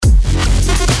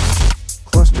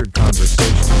Clustered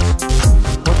Conversations.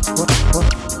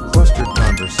 Clustered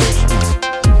Conversations.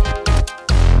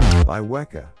 By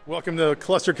Weka. Welcome to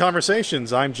Clustered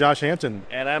Conversations. I'm Josh Hampton.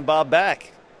 And I'm Bob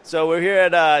Back. So we're here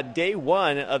at day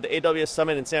one of the AWS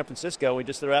Summit in San Francisco. We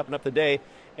just wrapping up the day.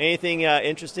 Anything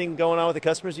interesting going on with the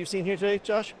customers you've seen here today,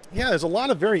 Josh? Yeah, there's a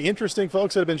lot of very interesting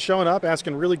folks that have been showing up,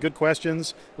 asking really good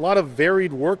questions, a lot of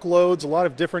varied workloads, a lot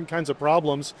of different kinds of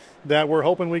problems that we're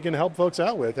hoping we can help folks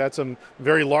out with. Had some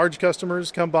very large customers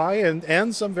come by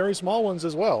and some very small ones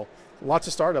as well. Lots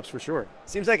of startups for sure.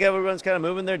 Seems like everyone's kind of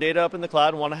moving their data up in the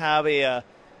cloud and want to have a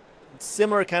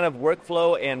similar kind of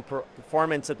workflow and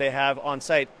performance that they have on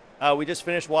site. We just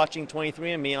finished watching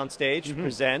 23andMe on stage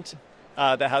present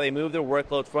how they move their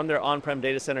workload from their on-prem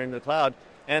data center into the cloud,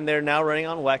 and they're now running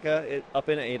on Weka up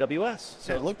in AWS.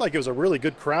 So it looked like it was a really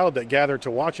good crowd that gathered to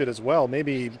watch it as well.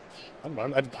 Maybe, I don't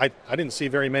know, I didn't see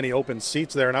very many open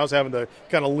seats there, and I was having to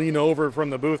kind of lean over from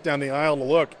the booth down the aisle to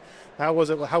look. How was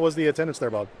it? How was the attendance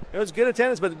there, Bob? It was good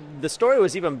attendance, but the story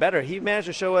was even better. He managed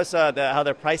to show us how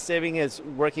their price saving is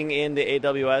working in the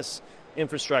AWS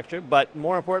infrastructure, but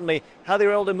more importantly, how they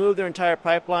were able to move their entire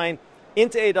pipeline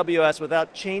into AWS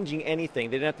without changing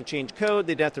anything. They didn't have to change code,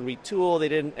 they didn't have to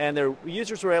retool, and their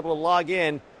users were able to log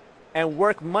in and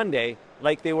work Monday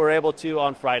like they were able to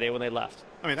on Friday when they left.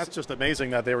 I mean, that's just amazing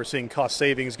that they were seeing cost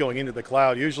savings going into the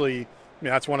cloud. Usually,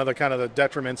 that's one of the kind of the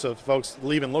detriments of folks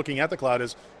even looking at the cloud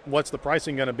is what's the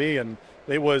pricing going to be, and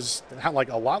it was like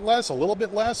a lot less, a little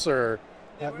bit less, or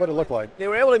what did it look like? They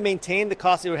were able to maintain the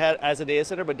cost they had as a data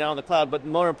center, but down on the cloud. But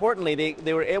more importantly,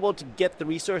 they were able to get the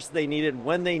resources they needed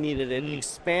when they needed it,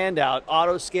 expand out,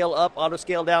 auto scale up, auto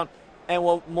scale down, and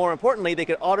more importantly, they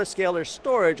could auto scale their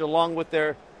storage along with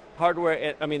their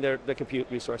hardware. I mean, their compute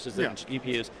resources, their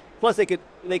GPUs. Plus, they could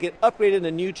upgrade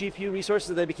into new GPU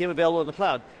resources that became available in the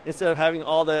cloud instead of having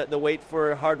all the wait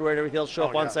for hardware and everything else show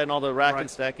up on site and all the rack and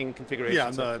stacking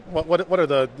configurations. Yeah, what are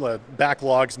the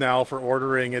backlogs now for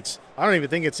ordering? I don't even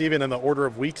think it's even in the order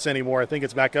of weeks anymore. I think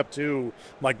it's back up to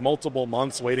like multiple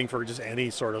months waiting for just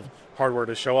any sort of hardware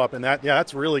to show up, and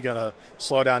that's really going to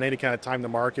slow down any kind of time to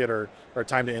market or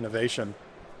time to innovation.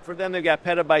 For them, they've got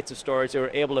petabytes of storage. They were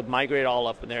able to migrate all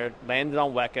up in there, landed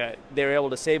on Weka. They were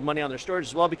able to save money on their storage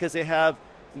as well because they have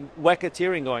Weka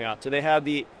tiering going on. So they have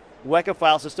the Weka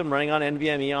file system running on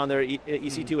NVMe on their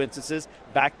EC2 instances,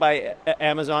 backed by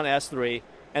Amazon S3,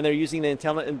 and they're using the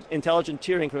intelligent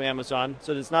tiering from Amazon.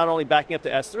 So it's not only backing up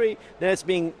to S3, then it's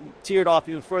being tiered off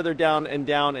even further down and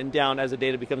down and down as the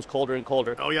data becomes colder and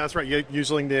colder. Oh yeah, that's right. You're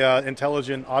using the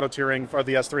intelligent auto tiering for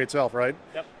the S3 itself, right?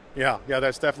 Yep. Yeah,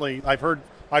 that's definitely,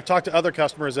 I've talked to other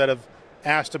customers that have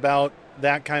asked about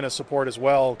that kind of support as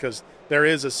well, because there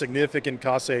is a significant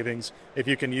cost savings if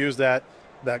you can use that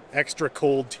extra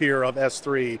cold tier of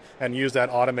S3 and use that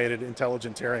automated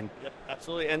intelligent tiering. Yep,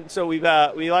 absolutely. And so we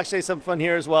actually had some fun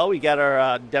here as well. We got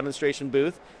our demonstration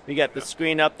booth. We got the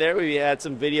screen up there. We had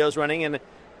some videos running, and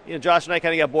Josh and I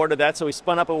kind of got bored of that, so we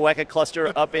spun up a Weka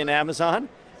cluster up in Amazon.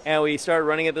 And we started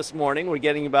running it this morning. We're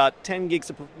getting about 10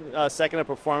 gigs a second of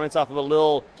performance off of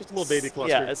just a little baby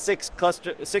cluster. Yeah, a six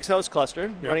host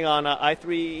cluster running on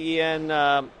i3-EN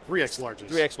 3x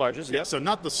largest. 3x largest. Yeah, so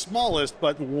not the smallest,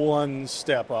 but one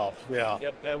step up. Yeah.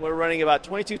 Yep. And we're running about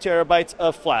 22 terabytes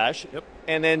of flash. Yep.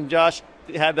 And then Josh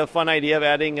had the fun idea of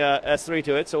adding S3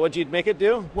 to it. So what'd you make it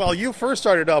do? Well, you first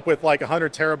started up with like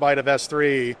 100 terabyte of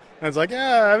S3, and it's like,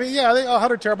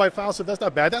 100 terabyte file system, that's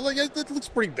not bad. That looks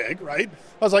pretty big, right?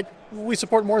 I was like, we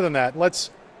support more than that. Let's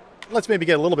maybe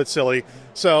get a little bit silly.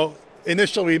 So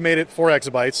initially we made it 4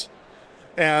 exabytes,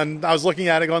 and I was looking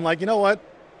at it going like, you know what?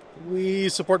 We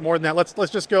support more than that.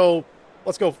 Let's just go.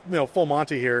 Let's go, full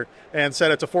Monty here and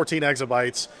set it to 14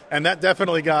 exabytes, and that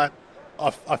definitely got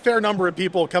a fair number of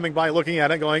people coming by looking at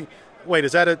it going, wait,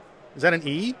 is that an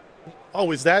E?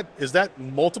 Oh, is that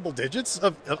multiple digits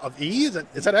of E? Is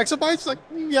that exabytes? Like,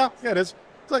 yeah, it is.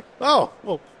 It's like, oh,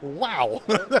 well, wow,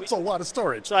 that's a lot of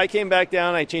storage. So I came back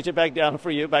down, I changed it back down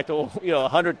for you, back to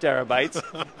 100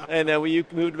 terabytes, and then we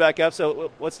moved back up.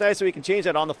 So what's nice is we can change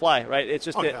that on the fly, right? It's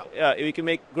just we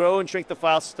can grow and shrink the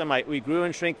file system. We grew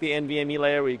and shrink the NVMe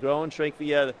layer. We grow and shrink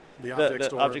the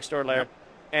object store layer. Yep.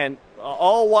 And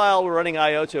all while we're running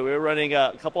I/O too. We were running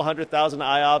a couple 100,000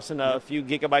 IOPS and a few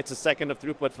gigabytes a second of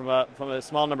throughput from a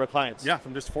small number of clients. Yeah,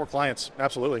 from just 4 clients.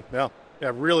 Absolutely. Yeah,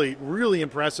 really, really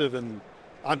impressive. And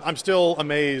I'm still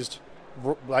amazed.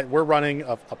 We're running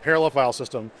a parallel file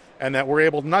system, and that we're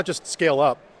able to not just scale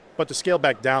up, but to scale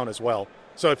back down as well.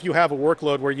 So if you have a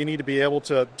workload where you need to be able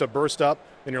to burst up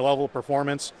in your level of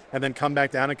performance and then come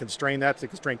back down and constrain that to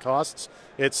constrain costs,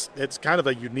 it's kind of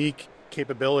a unique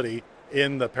capability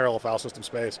in the parallel file system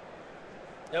space.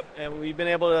 Yep, and we've been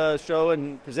able to show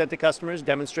and present to customers,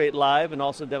 demonstrate live, and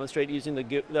also demonstrate using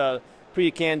the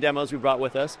pre-canned demos we brought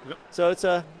with us. Yep.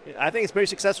 So I think it's a pretty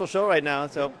successful show right now.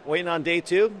 So waiting on day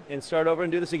 2 and start over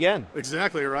and do this again.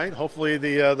 Exactly right. Hopefully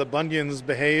the bunions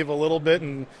behave a little bit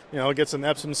and get some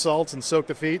Epsom salts and soak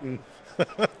the feet and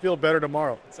feel better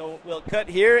tomorrow. So we'll cut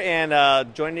here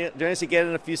and join us again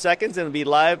in a few seconds, and it'll be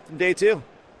live from day 2.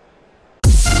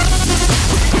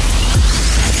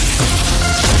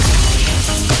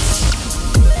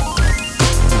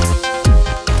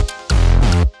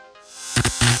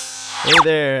 Hey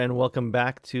there, and welcome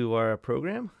back to our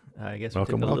program. I guess we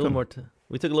took a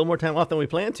little more time off than we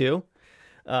planned to.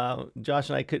 Josh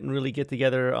and I couldn't really get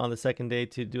together on the second day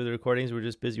to do the recordings. We were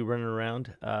just busy running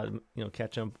around,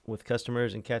 catching up with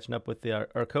customers and catching up with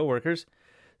our coworkers.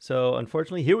 So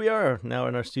unfortunately, here we are now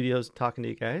in our studios talking to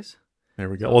you guys. There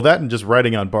we go. Well, that and just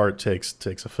writing on BART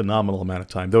takes a phenomenal amount of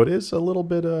time, though it is a little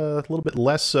bit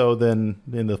less so than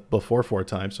in the before 4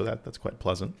 times. So that's quite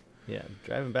pleasant. Yeah,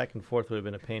 driving back and forth would have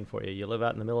been a pain for you. You live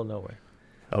out in the middle of nowhere.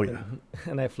 Oh yeah.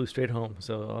 And I flew straight home,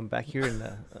 so I'm back here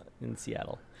in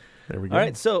Seattle. There we go. All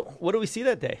right. So what do we see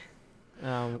that day?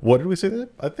 What did we say there?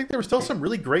 I think there were still some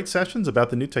really great sessions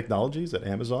about the new technologies that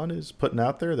Amazon is putting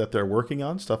out there that they're working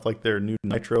on. Stuff like their new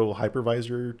Nitro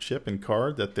hypervisor chip and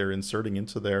card that they're inserting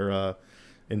into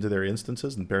their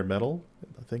instances in bare metal.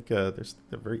 I think there's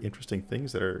very interesting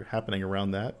things that are happening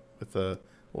around that. With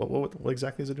what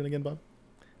exactly is it doing again, Bob?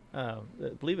 I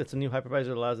believe it's a new hypervisor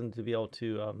that allows them to be able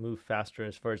to move faster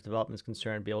as far as development is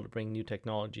concerned, be able to bring new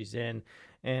technologies in,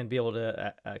 and be able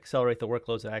to accelerate the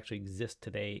workloads that actually exist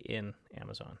today in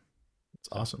Amazon. It's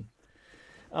awesome.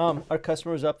 Our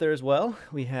customers up there as well.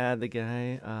 We had the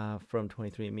guy from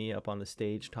 23andMe up on the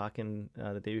stage talking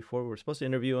the day before. We were supposed to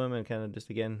interview him, and kind of just,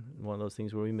 again, one of those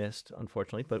things where we missed,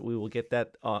 unfortunately, but we will get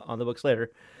that on the books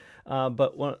later.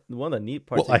 But one of the neat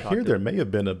parts. Well, I hear there may have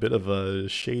been a bit of a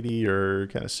shady or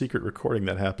kind of secret recording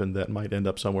that happened that might end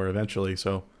up somewhere eventually.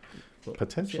 So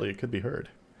potentially it could be heard.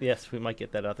 Yes, we might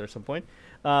get that out there at some point.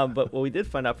 But what we did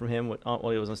find out from him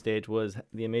while he was on stage was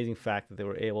the amazing fact that they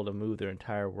were able to move their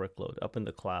entire workload up in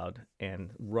the cloud and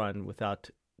run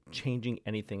without changing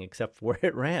anything except for where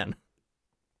it ran.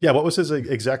 Yeah, what was his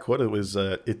exact quote? It was,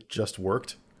 it just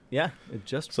worked. Yeah, it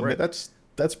just worked.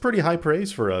 That's pretty high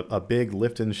praise for a big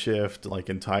lift and shift, like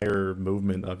entire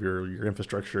movement of your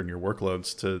infrastructure and your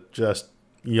workloads to just,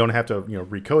 you don't have to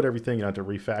recode everything, you don't have to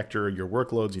refactor your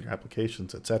workloads, your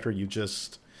applications, etc. You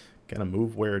just kind of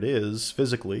move where it is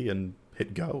physically and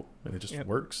hit go, and it just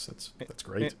works. That's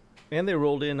great. And they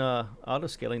rolled in auto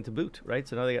scaling to boot, right?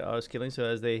 So now they got auto scaling. So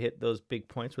as they hit those big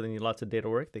points where they need lots of data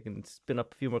work, they can spin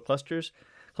up a few more cluster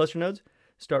nodes,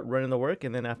 start running the work,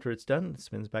 and then after it's done, it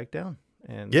spins back down.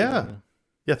 And Yeah,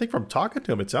 I think from talking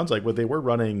to them, it sounds like they were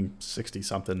running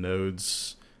 60-something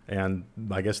nodes, and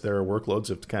I guess their workloads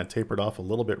have kind of tapered off a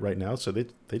little bit right now, so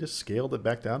they just scaled it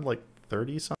back down to like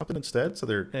 30-something instead, so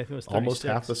they're almost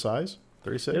half the size.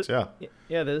 36, yeah.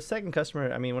 Yeah, the second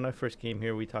customer, I mean, when I first came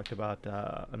here, we talked about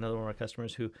another one of our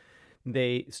customers who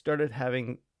they started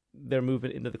having their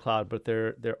movement into the cloud, but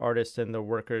their artists and their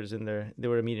workers and they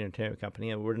were a media entertainment company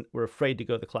and were afraid to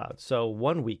go to the cloud. So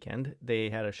one weekend they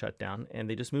had a shutdown and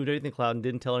they just moved everything to the cloud and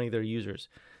didn't tell any of their users.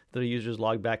 Their users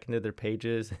logged back into their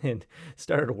pages and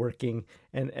started working,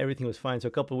 and everything was fine. So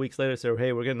a couple of weeks later, they said,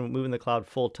 "Hey, we're going to move in the cloud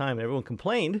full time." And everyone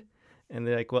complained, and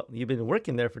they're like, "Well, you've been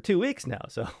working there for 2 weeks now,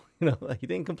 so you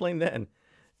didn't complain then."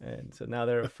 And so now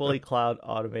they're a fully cloud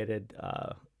automated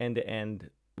end-to-end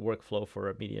workflow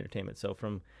for media entertainment. So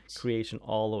from creation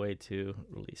all the way to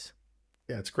release.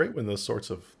 Yeah, it's great when those sorts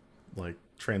of like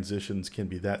transitions can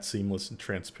be that seamless and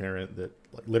transparent that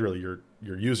like literally your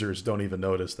users don't even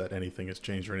notice that anything has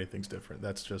changed or anything's different.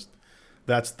 That's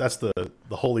the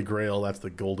holy grail. That's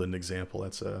the golden example.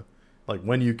 That's like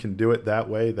when you can do it that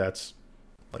way, that's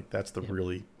the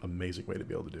really amazing way to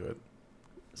be able to do it.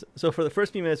 So for the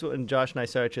first few minutes when Josh and I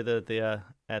saw each other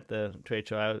at the trade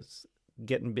show, I was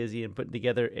getting busy and putting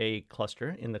together a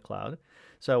cluster in the cloud.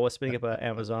 So I was spinning up an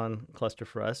Amazon cluster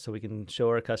for us so we can show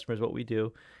our customers what we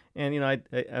do. And,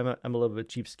 I'm a little bit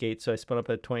cheapskate, so I spun up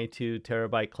a 22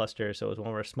 terabyte cluster. So it was one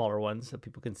of our smaller ones so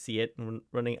people can see it, and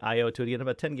running I/O to it again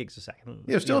about 10 gigs a second.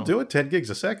 Yeah, still doing 10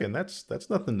 gigs a second. That's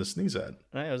nothing to sneeze at.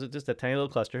 Right, it was just a tiny little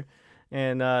cluster.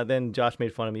 And then Josh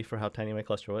made fun of me for how tiny my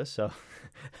cluster was. So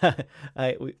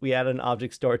we added an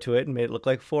object store to it and made it look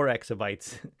like 4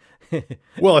 exabytes.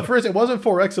 Well, at first, it wasn't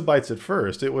 4 exabytes at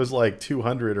first. It was like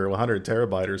 200 or 100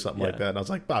 terabyte or something like that. And I was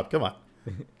like, Bob, come on.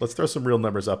 Let's throw some real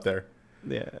numbers up there.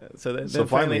 Yeah. So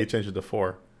finally, you changed it to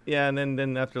 4. Yeah, and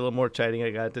then after a little more chatting, I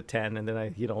got it to 10. And then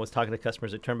I was talking to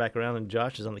customers. I turned back around, and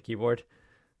Josh is on the keyboard.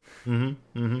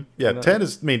 Yeah, 10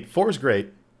 is. I mean, 4 is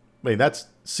great. I mean, that's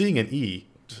seeing an E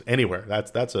just anywhere.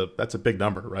 That's a big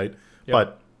number, right? Yep.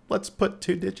 But let's put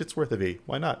 2 digits worth of E.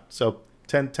 Why not? So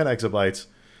 10 exabytes,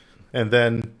 and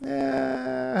then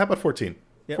how about 14?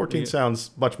 Yep, 14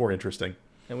 sounds much more interesting.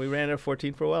 And we ran at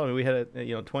 14 for a while. I mean, we had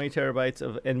 20 terabytes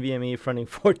of NVMe fronting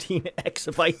 14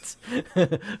 exabytes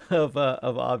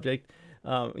of object.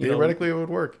 Theoretically, it would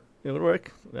work. It would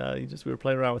work. We were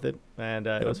playing around with it, and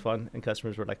it was fun. And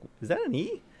customers were like, "Is that an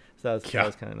E?" So that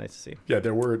was kind of nice to see. Yeah,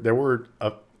 there were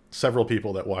several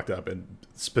people that walked up and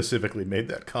specifically made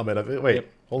that comment of it. Wait,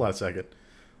 hold on a second.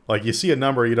 Like, you see a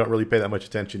number, you don't really pay that much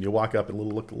attention. You walk up and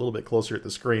look a little bit closer at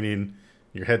the screening.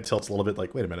 Your head tilts a little bit.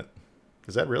 Like, wait a minute,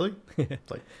 is that really? It's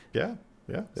like, yeah,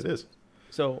 it is.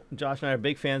 So Josh and I are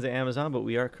big fans of Amazon, but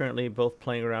we are currently both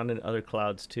playing around in other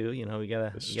clouds too. We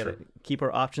gotta keep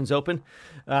our options open.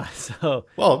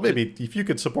 Well, maybe if you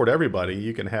could support everybody,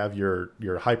 you can have your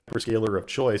hyperscaler of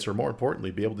choice, or more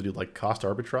importantly, be able to do like cost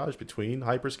arbitrage between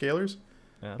hyperscalers.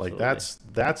 Absolutely. Like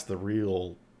that's the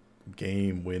real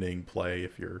game-winning play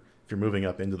if you're moving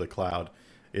up into the cloud,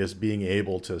 is being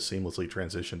able to seamlessly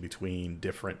transition between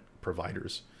different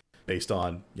providers based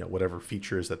on whatever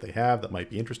features that they have that might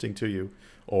be interesting to you,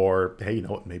 or hey,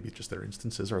 maybe just their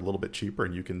instances are a little bit cheaper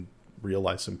and you can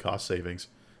realize some cost savings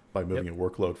by moving a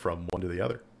workload from one to the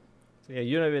other. So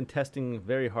you and I have been testing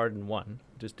very hard in one,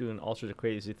 just doing all sorts of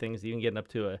crazy things, even getting up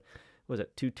to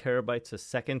 2 terabytes a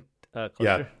second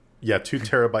cluster? Yeah, 2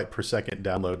 terabyte per second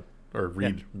download or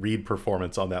read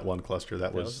performance on that one cluster.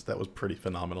 That was pretty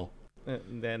phenomenal.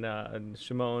 And then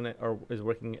Shimon is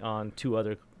working on 2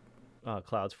 other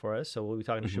clouds for us, so we'll be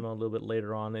talking to Shimon a little bit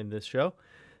later on in this show,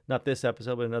 not this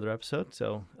episode but another episode.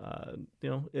 So be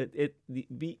on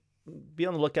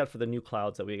the lookout for the new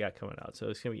clouds that we got coming out, so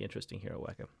it's gonna be interesting here at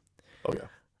Weka. Oh yeah.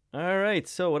 All right,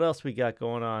 so what else we got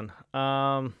going on?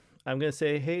 I'm gonna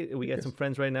say, hey, we got some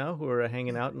friends right now who are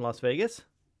hanging out in Las Vegas.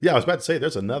 Yeah, I was about to say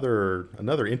there's another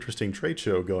interesting trade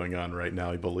show going on right now,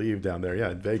 I believe, down there.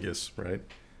 Yeah, in Vegas, right?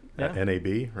 Yeah.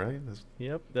 NAB, right?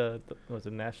 Yep, the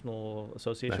National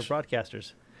Association of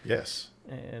Broadcasters. Yes.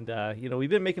 And we've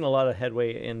been making a lot of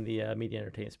headway in the media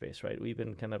entertainment space, right? We've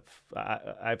been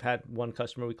I've had one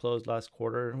customer we closed last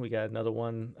quarter. We got another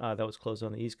one that was closed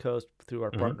on the East Coast through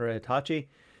our partner Hitachi.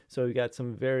 So we got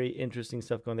some very interesting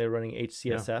stuff going there, running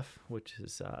HCSF, which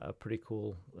is a pretty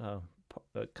cool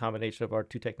combination of our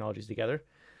 2 technologies together.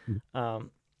 Plus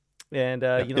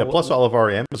all of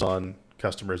our Amazon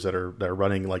customers that are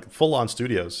running like full-on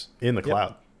studios in the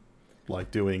cloud, like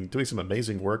doing some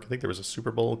amazing work. I think there was a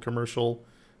Super Bowl commercial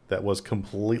that was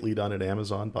completely done at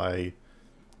Amazon by,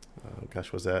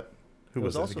 was that? Who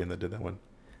was that again that did that one?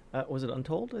 Was it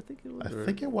Untold? I think it was. I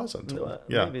think it was Untold.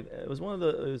 Maybe it was one of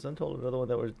the. It was Untold. Another one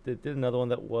that did another one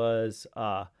that was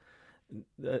a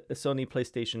Sony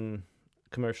PlayStation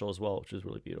commercial as well, which was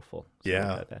really beautiful.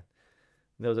 So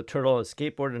there was a turtle on a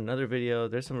skateboard in another video.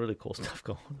 There's some really cool stuff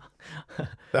going on.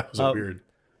 That was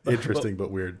interesting,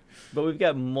 but weird. But we've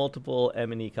got multiple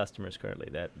M&E customers currently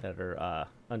that are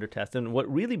under test. And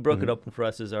what really broke it open for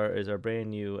us is our brand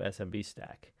new SMB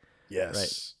stack. Yes.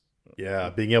 Right? Yeah,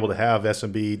 being able to have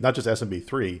SMB, not just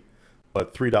SMB3,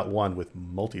 but 3.1 with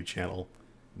multi-channel.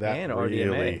 And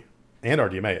RDMA. And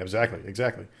RDMA,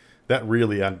 exactly. That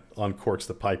really uncorks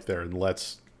the pipe there and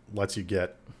lets you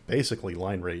get basically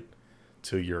line rate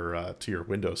to your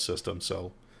Windows system.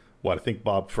 So I think,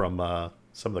 Bob, from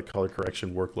some of the color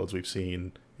correction workloads we've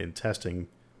seen in testing,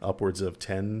 upwards of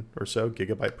 10 or so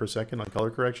gigabyte per second on color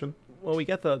correction. Well, we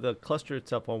got the cluster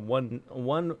itself on one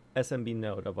SMB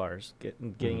node of ours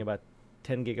getting about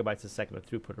 10 gigabytes a second of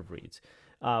throughput of reads.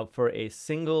 For a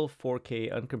single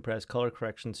 4K uncompressed color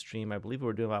correction stream, I believe we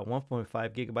were doing about 1.5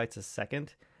 gigabytes a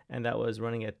second, and that was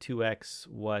running at 2x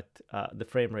what the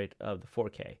frame rate of the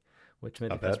 4K, which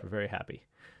made the customer very happy.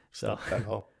 So,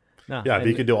 if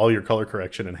you can do all your color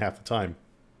correction in half the time,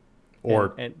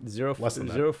 or and zero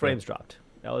frames dropped.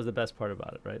 That was the best part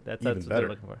about it, right? That's what they're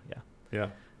looking for. Yeah,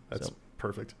 that's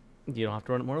perfect. You don't have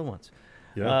to run it more than once.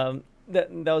 Yeah.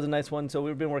 That was a nice one. So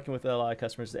we've been working with a lot of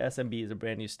customers. The SMB is a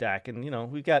brand new stack,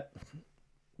 and we've got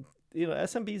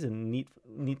SMB is a neat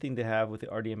thing to have with the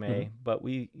RDMA, but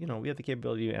we have the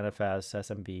capability of NFS,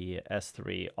 SMB,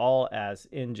 S3, all as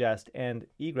ingest and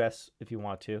egress, if you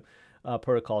want to,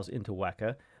 protocols into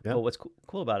Weka. Yeah. But what's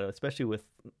cool about it, especially with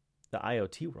the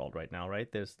IoT world right now, right?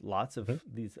 There's lots of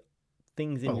these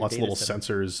things in your lots of data little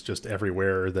center. sensors just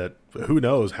everywhere that who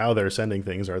knows how they're sending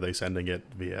things. Are they sending it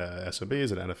via SMB?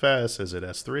 Is it NFS? Is it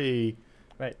S3?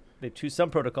 Right. They choose some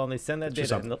protocol and they send that Choose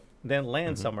data something. and then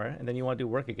land somewhere, and then you want to do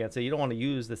work again. So you don't want to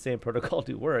use the same protocol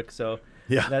to do work. So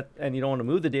Yeah. and you don't want to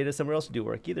move the data somewhere else to do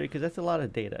work either, because that's a lot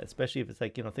of data, especially if it's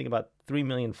like, think about 3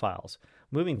 million files.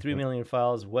 Moving 3 million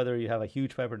files, whether you have a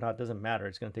huge pipe or not, doesn't matter.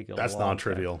 It's going to take you a That's long time.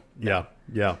 non-trivial. Yeah.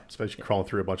 Yeah. Especially crawling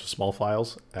through a bunch of small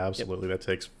files. Absolutely. That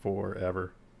takes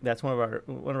forever. That's one of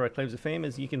our claims of fame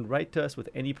is you can write to us with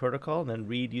any protocol and then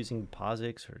read using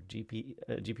POSIX or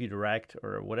GPU Direct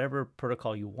or whatever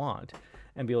protocol you want,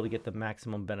 and be able to get the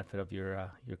maximum benefit of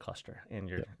your cluster and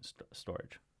your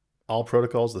storage. All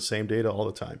protocols, the same data all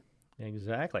the time.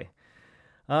 Exactly.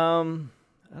 I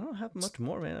don't have much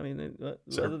more, man. I mean,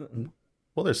 other than,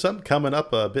 Well, there's something coming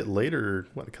up a bit later,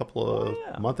 a couple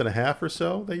of month and a half or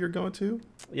so that you're going to?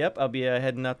 Yep, I'll be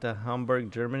heading out to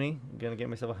Hamburg, Germany. I'm going to get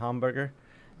myself a hamburger.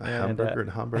 Hamburger in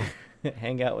Hamburg.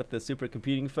 Hang out with the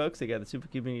supercomputing folks. They got the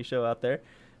supercomputing show out there.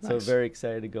 So Nice. very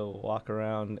excited to go walk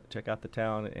around, check out the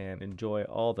town, and enjoy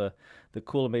all the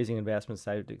cool, amazing advancements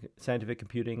in scientific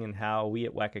computing and how we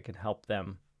at Weka can help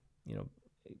them,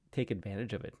 take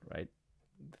advantage of it, right?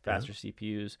 Faster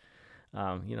CPUs.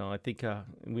 I think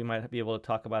we might be able to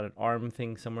talk about an ARM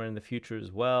thing somewhere in the future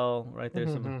as well, right?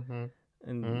 There's some,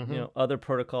 and other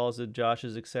protocols that Josh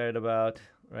is excited about,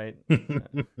 right?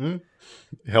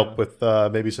 Help with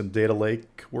maybe some data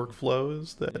lake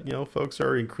workflows that folks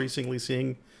are increasingly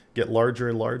seeing get larger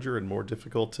and larger and more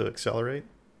difficult to accelerate.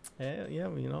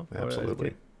 Absolutely.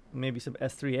 Or maybe some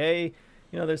S3A.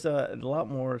 There's a lot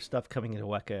more stuff coming into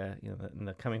Weka in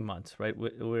the coming months, right?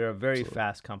 We're a very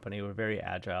fast company. We're very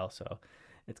agile, so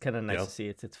it's kind of nice to see.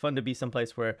 It's fun to be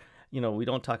someplace where we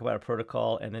don't talk about a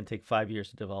protocol and then take 5 years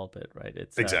to develop it, right?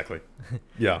 It's Exactly.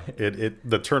 Yeah.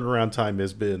 The turnaround time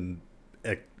has been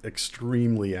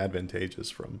extremely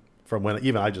advantageous from when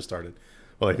even I just started.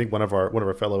 Well, I think one of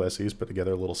our fellow SEs put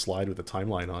together a little slide with a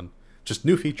timeline on just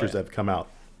new features that have come out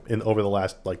over the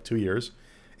last 2 years,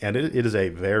 and it is a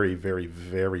very, very,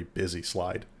 very busy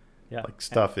slide. Yeah.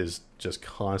 Stuff is just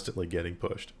constantly getting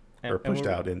pushed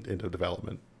out into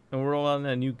development. And we're on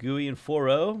a new GUI in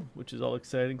 4.0, which is all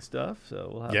exciting stuff. So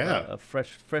we'll have a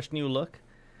fresh new look.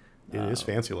 It is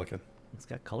fancy looking. It's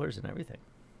got colors and everything.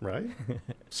 Right?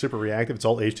 Super reactive. It's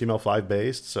all HTML5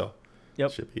 based, so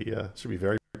should be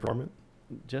very performant.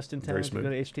 Just in time to go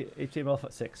to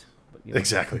HTML6. But,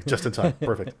 Exactly. Just in time.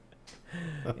 Perfect.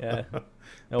 Yeah.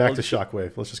 Back to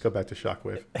Shockwave. Let's just go back to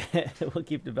Shockwave. We'll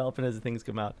keep developing as things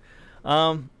come out.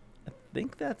 I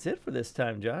think that's it for this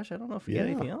time, Josh. I don't know if we got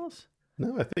anything else.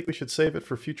 No, I think we should save it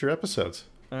for future episodes.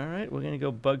 All right, we're going to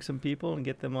go bug some people and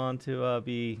get them on to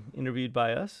be interviewed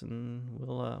by us, and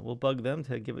we'll bug them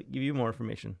to give you more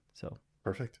information. So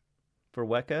perfect. For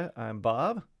Weka, I'm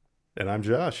Bob. And I'm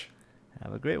Josh.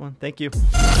 Have a great one. Thank you.